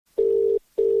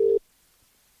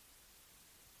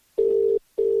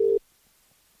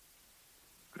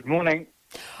Good morning.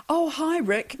 Oh, hi,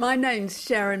 Rick. My name's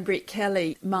Sharon Brett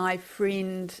Kelly. My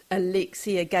friend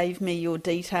Alexia gave me your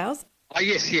details. Oh,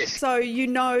 yes. So you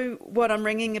know what I'm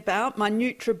ringing about? My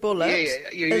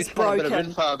NutriBullet is broken. A bit of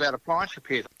info about appliance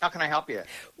repairs. How can I help you?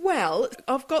 Well,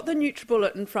 I've got the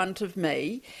NutriBullet in front of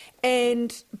me,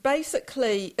 and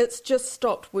basically it's just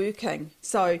stopped working.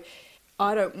 So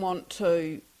I don't want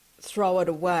to throw it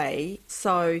away.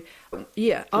 So,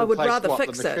 yeah, I would rather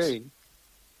fix it.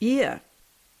 Yeah.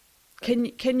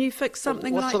 Can you fix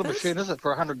something like this? What sort of machine is it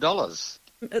for $100?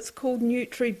 It's called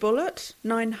NutriBullet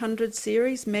 900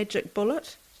 series Magic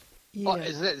Bullet. Yeah. Oh,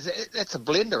 that's a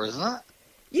blender, isn't it?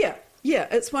 Yeah,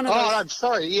 it's one of those. Oh, I'm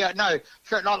sorry. Yeah, no,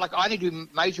 sure. Not like I only do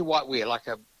major whiteware,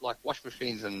 like wash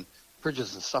machines and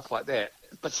fridges and stuff like that.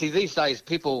 But see, these days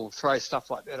people throw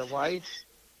stuff like that away.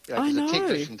 I know. The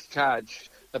technicians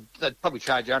they'd probably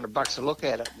charge you $100 to look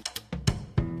at it.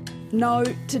 No,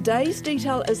 today's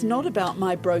detail is not about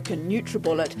my broken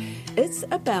NutriBullet. It's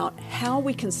about how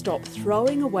we can stop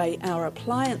throwing away our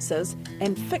appliances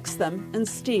and fix them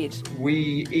instead.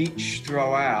 We each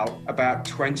throw out about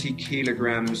 20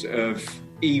 kilograms of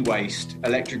e-waste,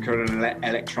 electrical and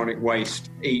electronic waste,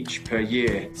 each per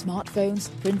year. Smartphones,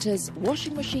 printers,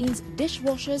 washing machines,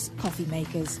 dishwashers, coffee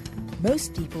makers.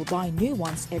 Most people buy new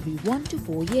ones every 1 to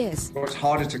 4 years. What's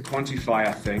harder to quantify,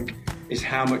 I think, is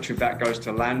how much of that goes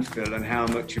to landfill and how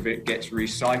much of it gets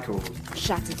recycled.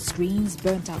 Shattered screens,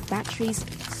 burnt-out batteries,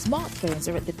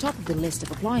 smartphones are at the top of the list of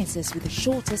appliances with the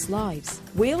shortest lives.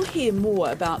 We'll hear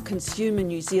more about Consumer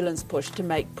New Zealand's push to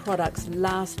make products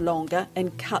last longer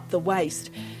and cut the waste.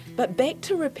 But back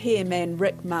to repairman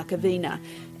Rick Markavina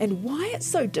and why it's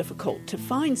so difficult to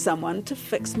find someone to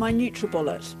fix my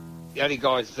NutriBullet. The only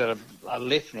guys that are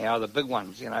left now are the big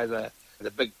ones, the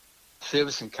big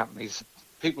servicing companies.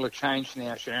 People have changed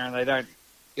now, Sharon. They don't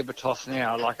give a toss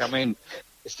now.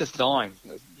 It's just dying.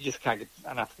 You just can't get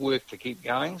enough work to keep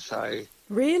going. So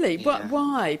really, yeah. But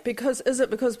why? Is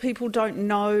it because people don't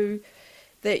know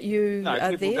that you are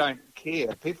there? No, people don't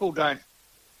care.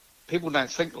 People don't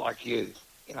think like you,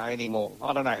 anymore.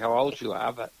 I don't know how old you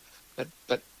are, but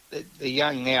the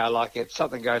young now, like if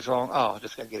something goes wrong, I'll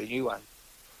just go get a new one.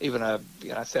 Even a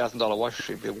 $1,000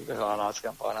 washing machine, people go, I'll just go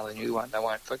and buy another new one. They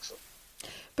won't fix it.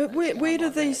 But where do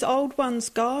these old ones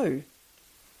go?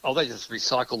 Oh, they just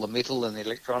recycle the metal and the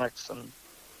electronics and,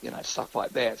 stuff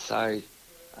like that. So,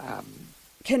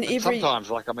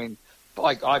 sometimes,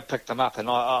 I picked them up and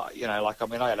I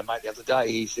had a mate the other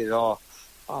day, he said,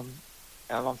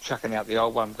 I'm chucking out the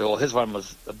old one. Well, his one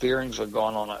the bearings were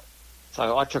gone on it.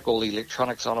 So I took all the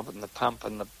electronics on it and the pump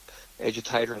and the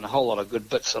agitator and a whole lot of good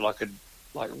bits that I could,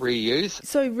 reuse.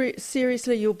 So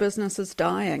seriously, your business is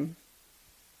dying?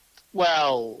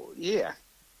 Well, yeah.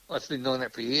 Well, it's been doing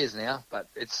that for years now, but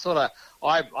it's sort of,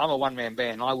 I'm a one-man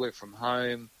band. I work from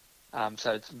home,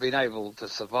 so it's been able to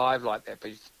survive like that,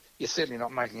 but you're certainly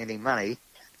not making any money.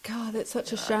 God, that's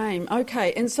such a shame.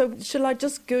 Okay, and so shall I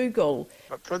just Google?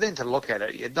 But for them to look at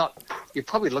it, you're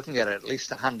probably looking at it at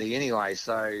least $100 anyway,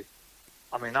 so,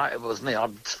 if it was me,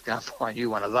 I'd just go and buy a new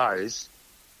one of those.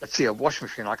 But see, a washing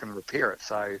machine, I can repair it,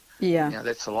 so, yeah.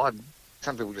 That's all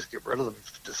some people just get rid of them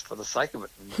just for the sake of it,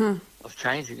 and of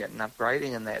changing it and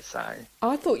upgrading and that. So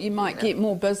I thought you might get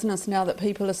more business now that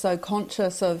people are so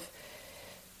conscious of,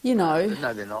 No,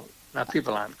 they're not. No,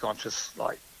 people aren't conscious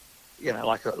like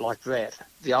that.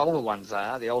 The older ones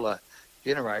are. The older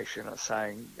generation are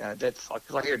saying that's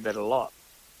because I hear that a lot.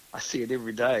 I see it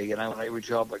every day. On every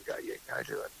job I go, go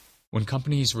to it. When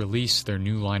companies release their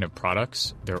new line of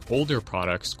products, their older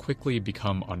products quickly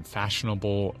become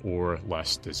unfashionable or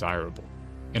less desirable.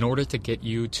 In order to get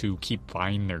you to keep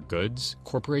buying their goods,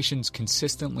 corporations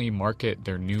consistently market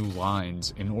their new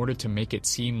lines in order to make it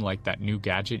seem like that new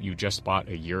gadget you just bought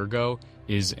a year ago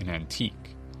is an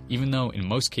antique, even though in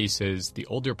most cases the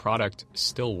older product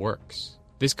still works.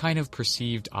 This kind of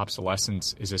perceived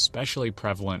obsolescence is especially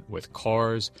prevalent with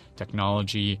cars,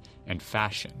 technology, and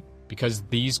fashion, because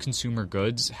these consumer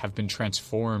goods have been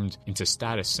transformed into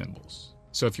status symbols.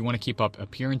 So if you want to keep up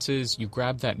appearances, you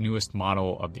grab that newest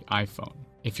model of the iPhone.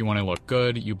 If you want to look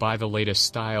good, you buy the latest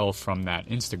style from that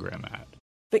Instagram ad.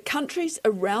 But countries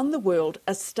around the world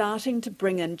are starting to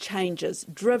bring in changes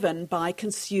driven by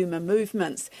consumer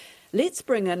movements. Let's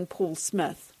bring in Paul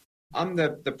Smith. I'm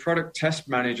the product test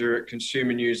manager at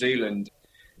Consumer New Zealand.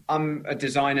 I'm a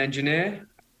design engineer.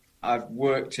 I've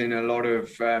worked in a lot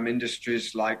of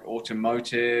industries like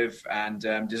automotive and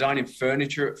designing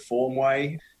furniture at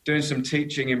Formway, doing some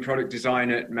teaching in product design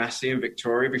at Massey in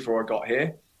Victoria before I got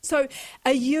here. So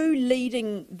are you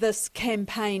leading this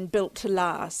campaign Built to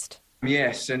Last?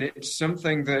 Yes, and it's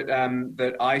something that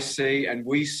that I see and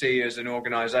we see as an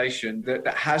organisation that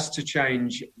has to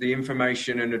change the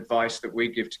information and advice that we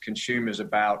give to consumers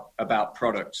about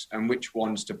products and which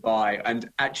ones to buy, and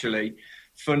actually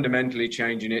fundamentally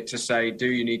changing it to say, do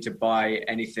you need to buy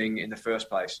anything in the first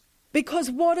place?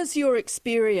 Because what is your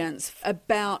experience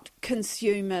about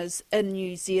consumers in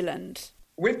New Zealand?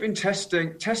 We've been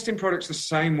testing products the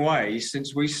same way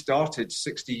since we started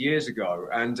 60 years ago,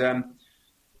 and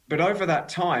but over that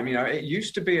time, it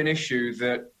used to be an issue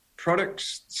that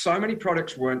so many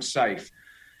products weren't safe.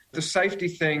 The safety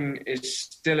thing is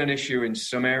still an issue in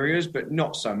some areas, but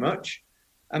not so much.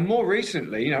 And more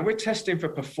recently, we're testing for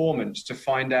performance to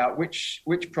find out which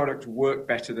products work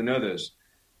better than others.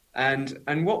 And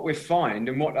what we find,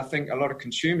 and what I think a lot of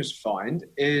consumers find,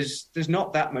 is there's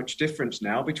not that much difference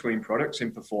now between products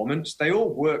in performance. They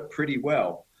all work pretty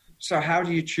well. So how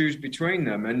do you choose between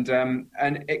them? And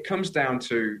it comes down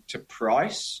to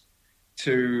price,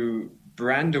 to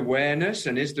brand awareness,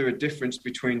 and is there a difference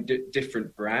between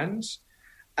different brands?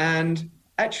 And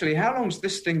actually, how long is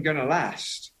this thing going to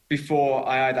last before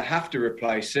I either have to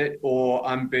replace it or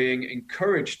I'm being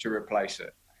encouraged to replace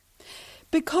it?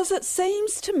 Because it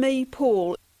seems to me,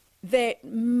 Paul, that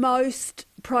most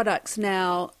products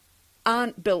now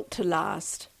aren't built to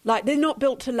last. Like, they're not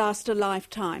built to last a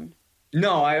lifetime.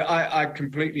 No, I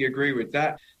completely agree with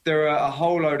that. There are a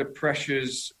whole load of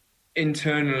pressures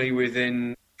internally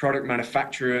within product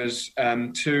manufacturers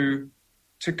to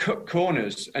cut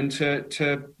corners and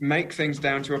to make things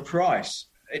down to a price.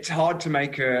 It's hard to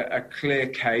make a clear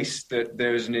case that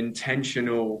there's an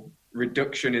intentional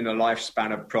reduction in the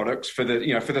lifespan of products for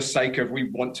the sake of we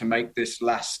want to make this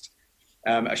last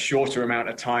a shorter amount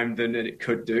of time than it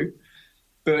could do.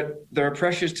 But there are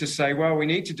pressures to say, well, we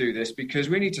need to do this because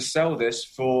we need to sell this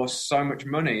for so much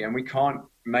money and we can't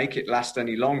make it last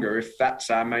any longer if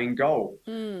that's our main goal.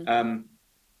 And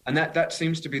that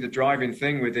seems to be the driving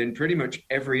thing within pretty much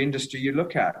every industry you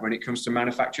look at when it comes to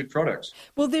manufactured products.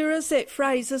 Well, there is that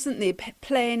phrase, isn't there,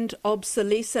 planned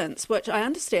obsolescence, which I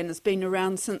understand has been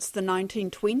around since the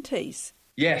 1920s.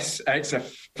 Yes, it's a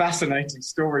fascinating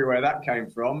story where that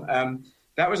came from.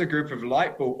 That was a group of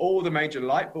all the major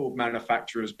light bulb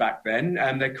manufacturers back then,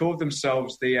 and they called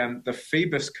themselves the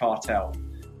Phoebus Cartel.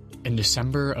 In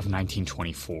December of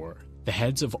 1924, the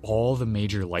heads of all the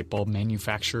major light bulb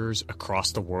manufacturers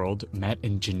across the world met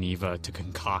in Geneva to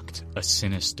concoct a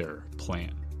sinister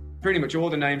plan. Pretty much all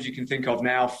the names you can think of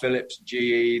now, Philips,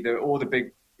 GE, all the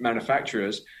big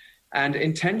manufacturers, and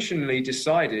intentionally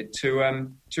decided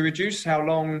to reduce how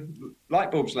long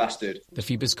light bulbs lasted. The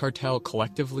Phoebus Cartel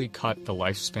collectively cut the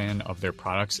lifespan of their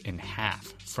products in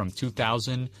half, from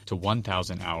 2,000 to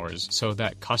 1,000 hours, so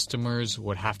that customers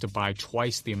would have to buy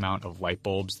twice the amount of light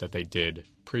bulbs that they did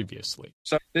previously.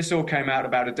 So this all came out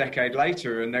about a decade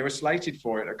later, and they were slated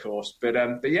for it, of course. But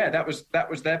yeah, that was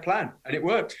their plan, and it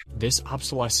worked. This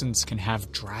obsolescence can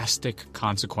have drastic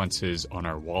consequences on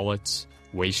our wallets,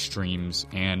 waste streams,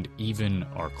 and even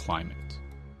our climate.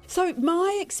 So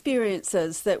my experience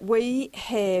is that we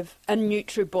have a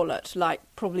NutriBullet, like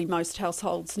probably most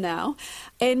households now,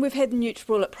 and we've had the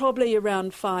NutriBullet probably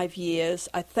around 5 years.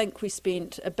 I think we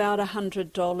spent about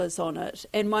 $100 on it,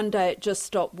 and one day it just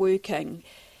stopped working.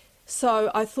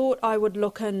 So I thought I would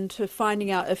look into finding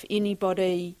out if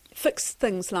anybody fixed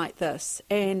things like this,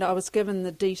 and I was given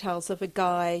the details of a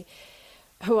guy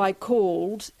who I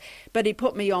called, but he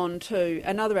put me on to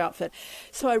another outfit.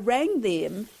 So I rang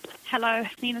them. Hello,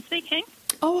 Nina speaking.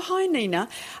 Oh, hi, Nina.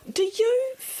 Do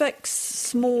you fix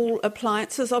small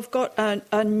appliances? I've got a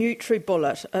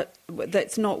NutriBullet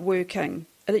that's not working.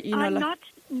 Not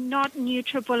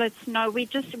NutriBullets, no. We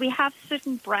have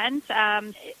certain brands.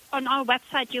 On our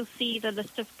website, you'll see the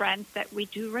list of brands that we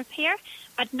do repair,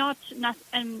 but not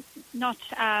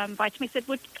Vitamix. It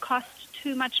would cost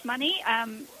too much money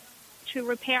to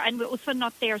repair, and we're also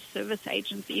not their service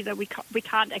agents either. We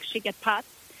can't actually get parts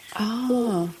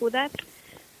for that.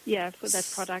 Yeah, for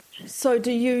that product. So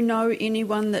do you know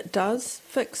anyone that does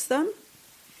fix them?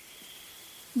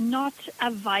 Not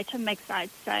a Vitamix,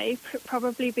 I'd say,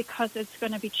 probably because it's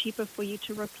going to be cheaper for you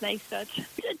to replace it.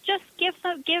 Just give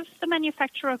the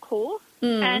manufacturer a call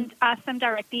and ask them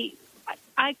directly.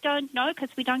 I don't know because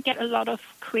we don't get a lot of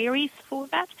queries for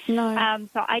that. No.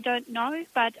 So I don't know,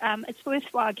 but it's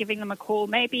worthwhile giving them a call.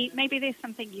 Maybe there's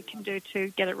something you can do to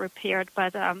get it repaired,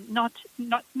 but not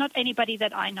anybody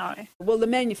that I know. Well, the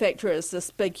manufacturer is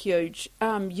this big, huge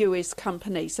US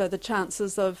company, so the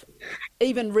chances of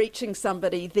even reaching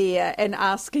somebody there and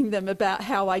asking them about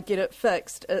how I get it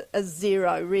fixed is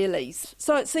zero, really.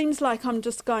 So it seems like I'm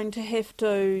just going to have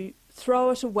to throw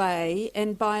it away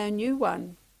and buy a new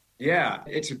one. Yeah,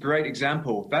 it's a great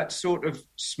example. That sort of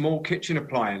small kitchen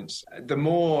appliance, the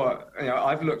more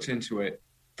I've looked into it,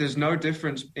 there's no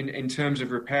difference in terms of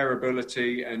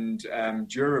repairability and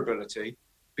durability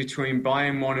between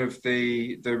buying one of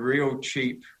the real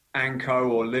cheap Anco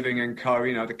or Living & Co.,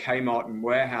 the Kmart and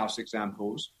Warehouse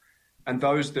examples, and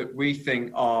those that we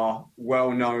think are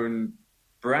well-known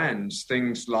brands,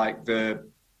 things like the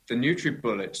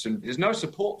NutriBullets, and there's no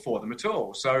support for them at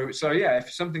all. So yeah,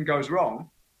 if something goes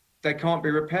wrong, they can't be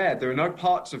repaired. There are no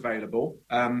parts available.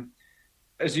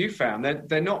 As you found,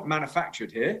 they're not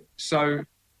manufactured here. So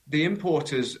the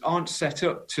importers aren't set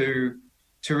up to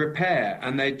repair,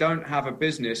 and they don't have a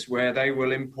business where they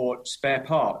will import spare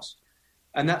parts.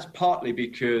 And that's partly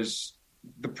because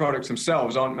the products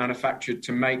themselves aren't manufactured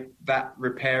to make that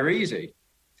repair easy.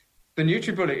 The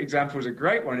NutriBullet example is a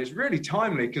great one. It's really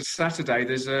timely because Saturday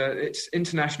it's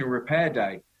International Repair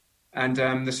Day. And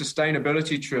the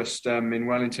Sustainability Trust in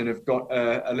Wellington have got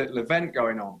a little event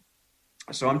going on.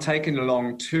 So I'm taking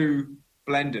along 2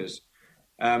 blenders.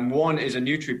 One is a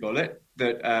NutriBullet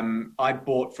that I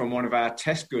bought from one of our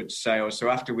test goods sales. So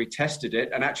after we tested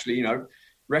it and actually,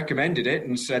 recommended it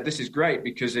and said, this is great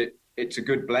because it's a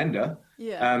good blender.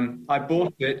 Yeah. I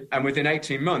bought it, and within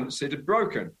 18 months, it had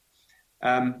broken.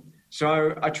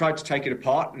 So I tried to take it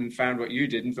apart and found what you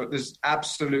did and thought, there's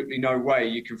absolutely no way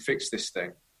you can fix this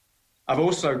thing. I've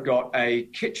also got a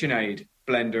KitchenAid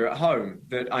blender at home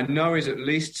that I know is at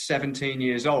least 17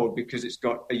 years old because it's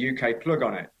got a UK plug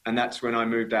on it. And that's when I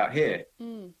moved out here.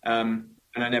 And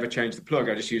I never changed the plug.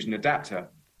 I just used an adapter.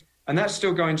 And that's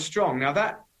still going strong. Now,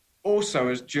 that also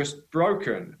has just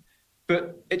broken.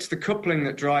 But it's the coupling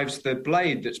that drives the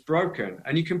blade that's broken.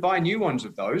 And you can buy new ones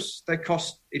of those. They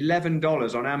cost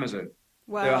 $11 on Amazon.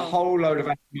 Wow. There are a whole load of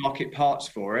aftermarket parts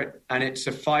for it, and it's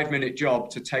a 5-minute job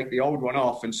to take the old one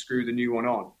off and screw the new one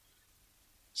on.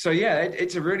 So yeah,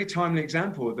 it's a really timely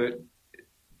example that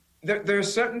there are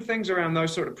certain things around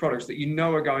those sort of products that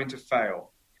are going to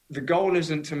fail. The goal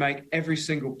isn't to make every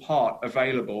single part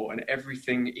available and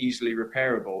everything easily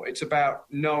repairable. It's about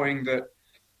knowing that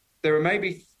there are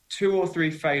maybe 2 or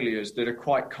 3 failures that are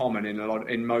quite common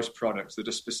in most products that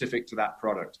are specific to that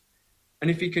product. And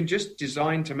if you can just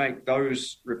design to make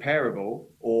those repairable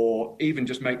or even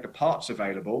just make the parts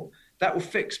available, that will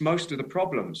fix most of the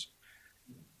problems.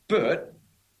 But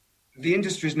the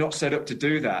industry is not set up to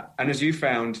do that. And as you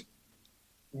found,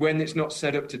 when it's not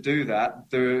set up to do that,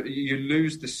 you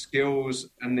lose the skills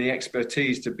and the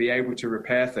expertise to be able to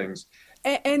repair things.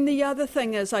 And the other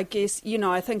thing is, I guess,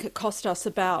 I think it cost us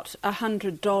about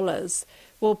 $100.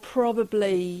 Well,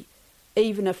 probably,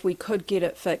 even if we could get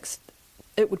it fixed,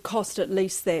 it would cost at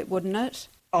least that, wouldn't it?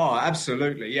 Oh,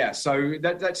 absolutely, yeah. So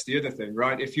that's the other thing,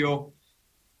 right? If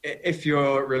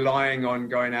you're relying on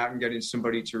going out and getting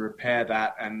somebody to repair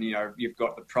that, and you've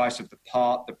got the price of the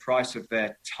part, the price of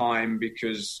their time,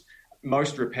 because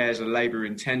most repairs are labor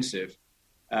intensive,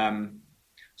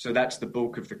 so that's the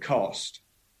bulk of the cost.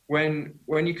 When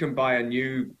you can buy a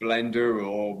new blender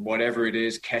or whatever it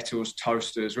is, kettles,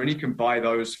 toasters, when you can buy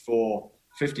those for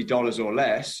 $50 or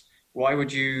less, why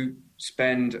would you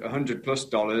spend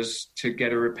 $100+ to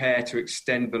get a repair to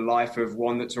extend the life of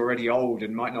one that's already old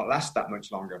and might not last that much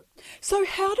longer? So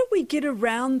how do we get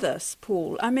around this,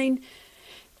 Paul? I mean,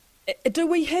 do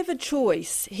we have a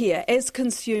choice here as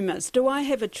consumers? Do I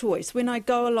have a choice? When I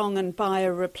go along and buy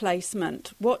a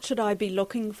replacement, what should I be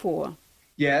looking for?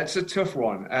 Yeah, it's a tough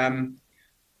one.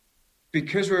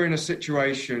 Because we're in a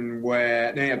situation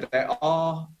where there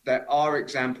are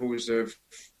examples of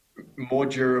more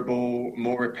durable,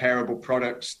 more repairable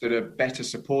products that are better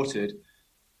supported.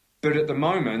 But at the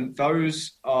moment,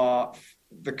 those are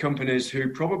the companies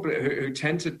who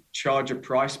tend to charge a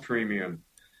price premium.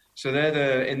 So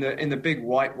they're in the big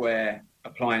whiteware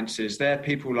appliances. They're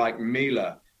people like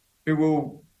Miele, who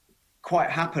will quite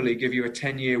happily give you a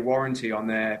 10-year warranty on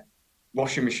their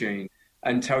washing machine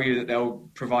and tell you that they'll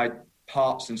provide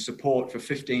parts and support for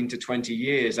 15 to 20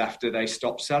 years after they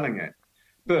stop selling it.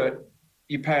 But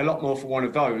you pay a lot more for one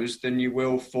of those than you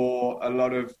will for a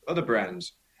lot of other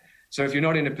brands. So if you're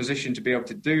not in a position to be able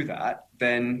to do that,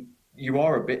 then you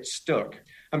are a bit stuck.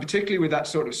 And particularly with that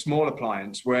sort of small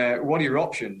appliance, where what are your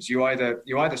options? You either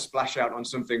splash out on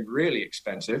something really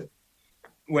expensive,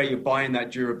 where you're buying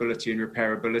that durability and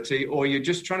repairability, or you're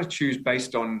just trying to choose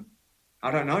based on,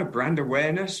 brand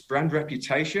awareness, brand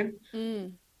reputation.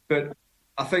 But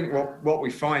I think what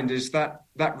we find is that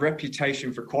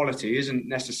reputation for quality isn't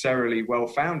necessarily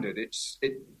well-founded.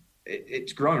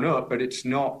 It's grown up, but it's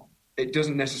not. It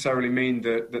doesn't necessarily mean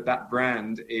that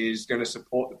brand is going to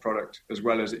support the product as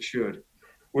well as it should.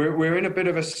 We're in a bit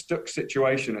of a stuck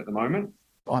situation at the moment.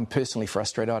 I'm personally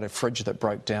frustrated. I had a fridge that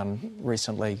broke down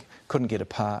recently, couldn't get a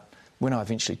part. When I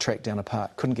eventually tracked down a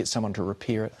part, couldn't get someone to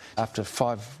repair it. After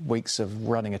 5 weeks of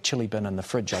running a chili bin in the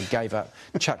fridge, I gave up,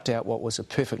 chucked out what was a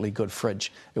perfectly good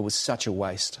fridge. It was such a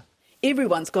waste.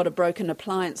 Everyone's got a broken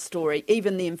appliance story,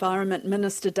 even the Environment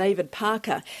Minister David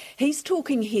Parker. He's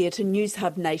talking here to News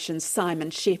Hub Nation's Simon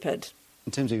Shepherd.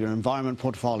 In terms of your environment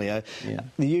portfolio,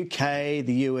 the UK,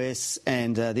 the US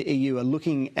and the EU are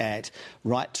looking at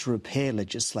right to repair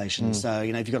legislation. So,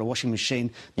 if you've got a washing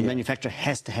machine, the manufacturer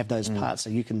has to have those parts,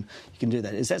 so you can do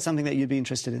that. Is that something that you'd be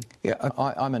interested in? Yeah,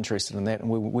 I'm interested in that, and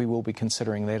we will be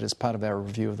considering that as part of our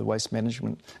review of the waste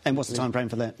management. And what's the time frame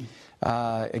for that?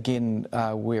 Again,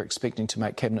 we're expecting to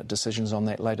make cabinet decisions on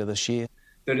that later this year.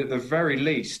 That at the very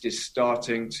least is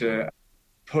starting to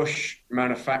push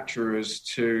manufacturers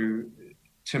to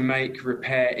make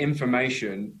repair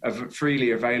information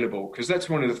freely available, because that's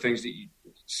one of the things that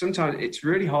sometimes it's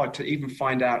really hard to even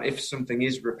find out if something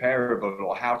is repairable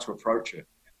or how to approach it.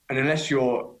 And unless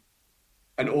you're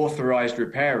an authorised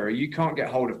repairer, you can't get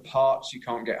hold of parts, you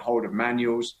can't get hold of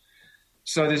manuals.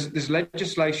 So there's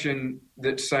legislation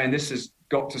that's saying this has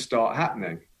got to start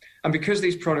happening. And because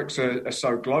these products are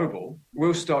so global,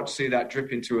 we'll start to see that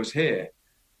drip into us here.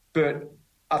 But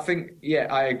I think,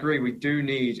 I agree. We do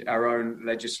need our own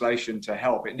legislation to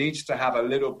help. It needs to have a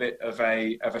little bit of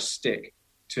a stick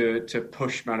to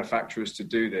push manufacturers to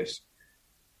do this.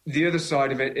 The other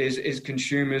side of it is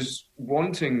consumers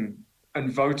wanting and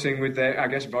voting with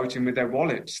their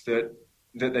wallets that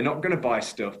they're not going to buy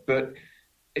stuff. But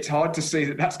it's hard to see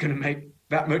that that's going to make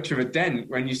that much of a dent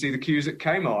when you see the queues at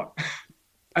Kmart.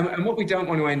 And what we don't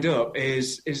want to end up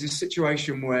is a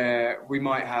situation where we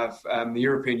might have the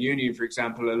European Union, for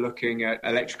example, are looking at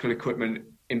electrical equipment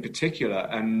in particular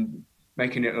and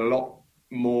making it a lot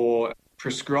more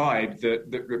prescribed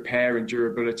that repair and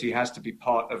durability has to be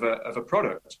part of a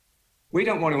product. We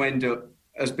don't want to end up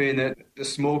as being the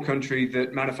small country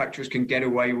that manufacturers can get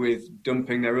away with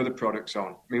dumping their other products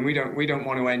on. I mean, we don't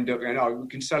want to end up going, we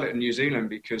can sell it in New Zealand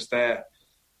because they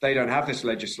don't have this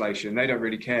legislation. They don't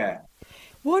really care.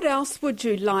 What else would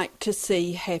you like to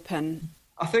see happen?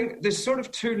 I think there's sort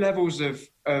of two levels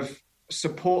of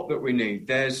support that we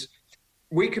need.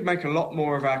 We could make a lot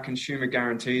more of our Consumer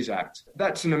Guarantees Act.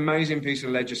 That's an amazing piece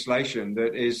of legislation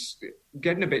that is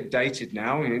getting a bit dated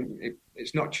now.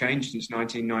 It's not changed since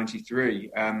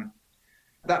 1993.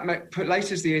 That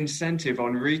places the incentive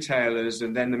on retailers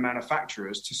and then the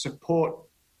manufacturers to support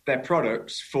their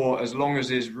products for as long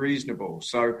as is reasonable.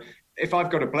 So if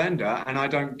I've got a blender and I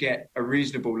don't get a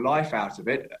reasonable life out of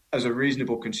it as a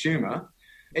reasonable consumer,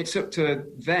 it's up to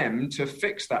them to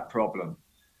fix that problem.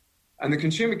 And the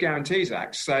Consumer Guarantees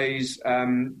Act says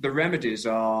the remedies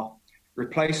are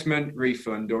replacement,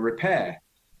 refund, or repair.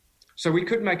 So we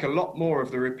could make a lot more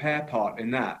of the repair part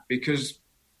in that, because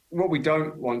what we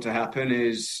don't want to happen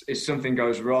is something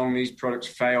goes wrong, these products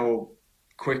fail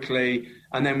quickly,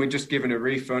 and then we're just given a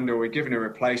refund or we're given a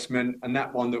replacement, and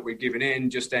that one that we're giving in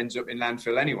just ends up in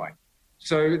landfill anyway.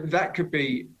 So that could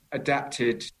be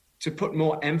adapted to put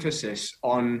more emphasis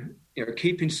on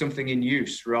keeping something in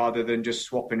use rather than just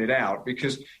swapping it out.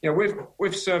 Because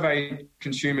we've surveyed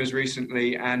consumers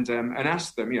recently and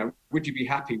asked them, would you be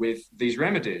happy with these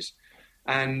remedies?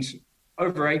 And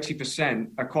over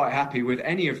 80% are quite happy with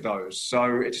any of those.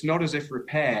 So it's not as if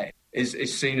repair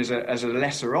is seen as a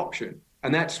lesser option.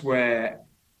 And that's where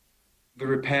the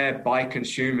repair by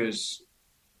consumers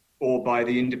or by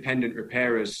the independent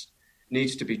repairers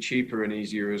needs to be cheaper and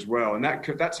easier as well. And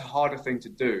that's a harder thing to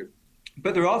do.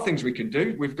 But there are things we can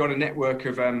do. We've got a network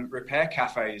of repair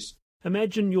cafes.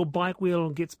 Imagine your bike wheel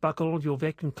gets buckled, your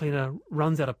vacuum cleaner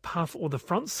runs out of puff, or the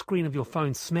front screen of your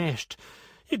phone smashed.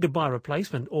 You could buy a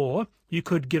replacement, or you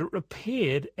could get it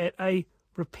repaired at a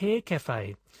repair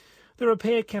cafe. The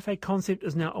repair cafe concept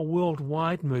is now a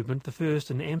worldwide movement, the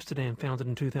first in Amsterdam, founded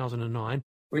in 2009.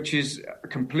 Which is a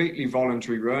completely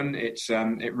voluntary run.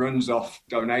 It runs off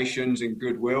donations and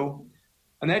goodwill.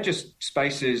 And they're just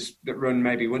spaces that run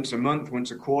maybe once a month, once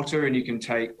a quarter, and you can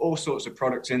take all sorts of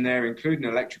products in there, including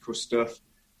electrical stuff.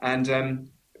 And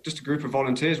just a group of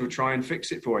volunteers will try and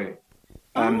fix it for you.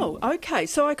 Okay.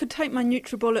 So I could take my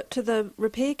NutriBullet to the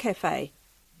repair cafe.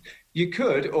 You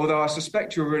could, although I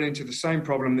suspect you'll run into the same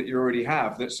problem that you already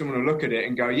have, that someone will look at it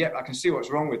and go, yep, I can see what's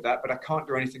wrong with that, but I can't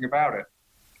do anything about it.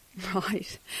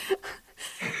 Right.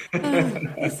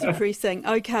 It's depressing.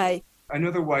 Okay.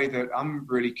 Another way that I'm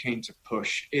really keen to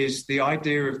push is the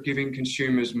idea of giving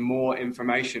consumers more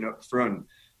information up front.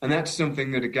 And that's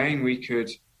something that, again, we could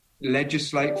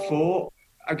legislate for.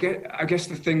 I guess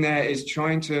the thing there is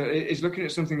looking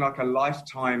at something like a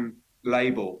lifetime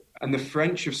label. And the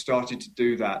French have started to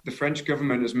do that. The French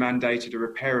government has mandated a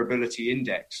repairability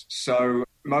index. So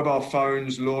mobile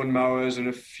phones, lawnmowers, and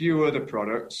a few other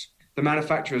products, the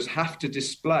manufacturers have to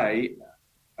display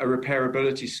a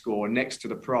repairability score next to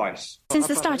the price. Since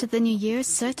the start of the new year,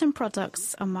 certain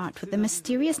products are marked with a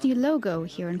mysterious new logo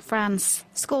here in France.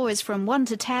 Scores from 1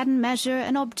 to 10 measure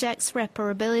an object's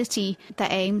repairability. They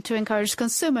aim to encourage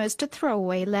consumers to throw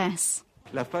away less.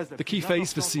 The key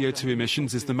phase for CO2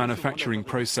 emissions is the manufacturing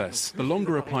process. The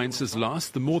longer appliances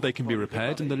last, the more they can be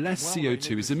repaired and the less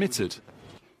CO2 is emitted.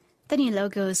 The new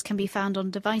logos can be found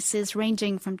on devices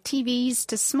ranging from TVs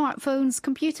to smartphones,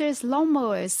 computers,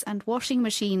 lawnmowers and washing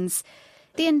machines.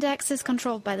 The index is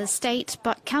controlled by the state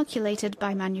but calculated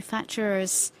by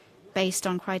manufacturers, based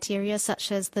on criteria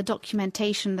such as the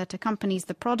documentation that accompanies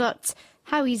the product,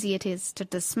 how easy it is to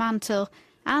dismantle,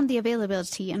 and the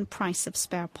availability and price of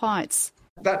spare parts.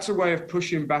 That's a way of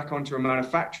pushing back onto a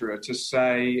manufacturer to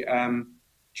say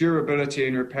durability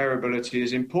and repairability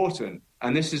is important.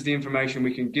 And this is the information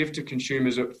we can give to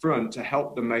consumers up front to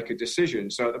help them make a decision.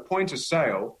 So at the point of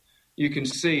sale, you can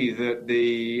see that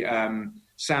the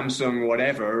Samsung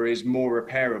whatever is more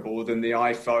repairable than the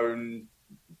iPhone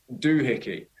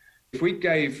doohickey. If we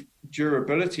gave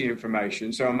durability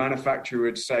information, so a manufacturer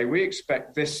would say, we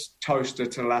expect this toaster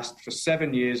to last for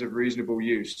 7 years of reasonable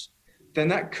use, then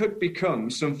that could become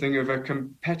something of a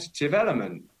competitive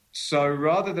element. So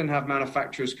rather than have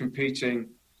manufacturers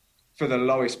competing for the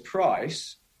lowest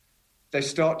price, they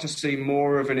start to see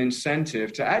more of an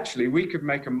incentive to actually, we could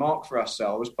make a mark for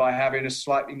ourselves by having a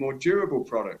slightly more durable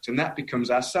product, and that becomes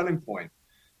our selling point.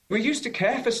 We used to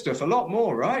care for stuff a lot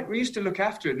more, right? We used to look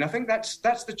after it, and I think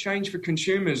that's the change for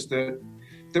consumers that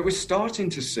we're starting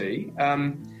to see.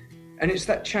 And it's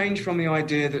that change from the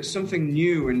idea that something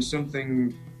new and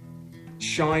something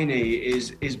shiny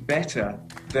is better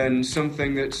than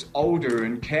something that's older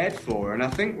and cared for. And I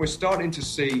think we're starting to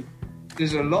see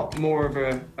there's a lot more of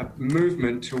a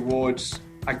movement towards,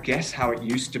 I guess, how it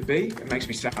used to be. It makes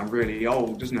me sound really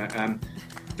old, doesn't it?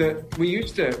 That we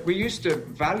used to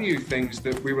value things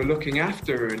that we were looking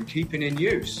after and keeping in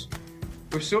use.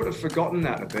 We've sort of forgotten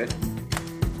that a bit.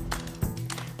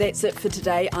 That's it for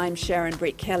today. I'm Sharon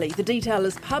Brett-Kelly. The Detail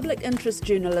is public interest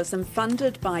journalism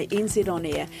funded by NZ On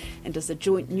Air and is a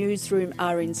joint newsroom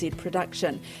RNZ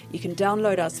production. You can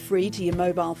download us free to your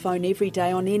mobile phone every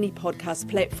day on any podcast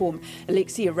platform.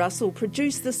 Alexia Russell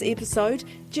produced this episode.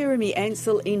 Jeremy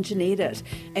Ansell engineered it.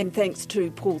 And thanks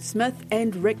to Paul Smith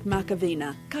and Rick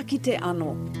Markavina. Ka kite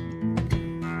anō.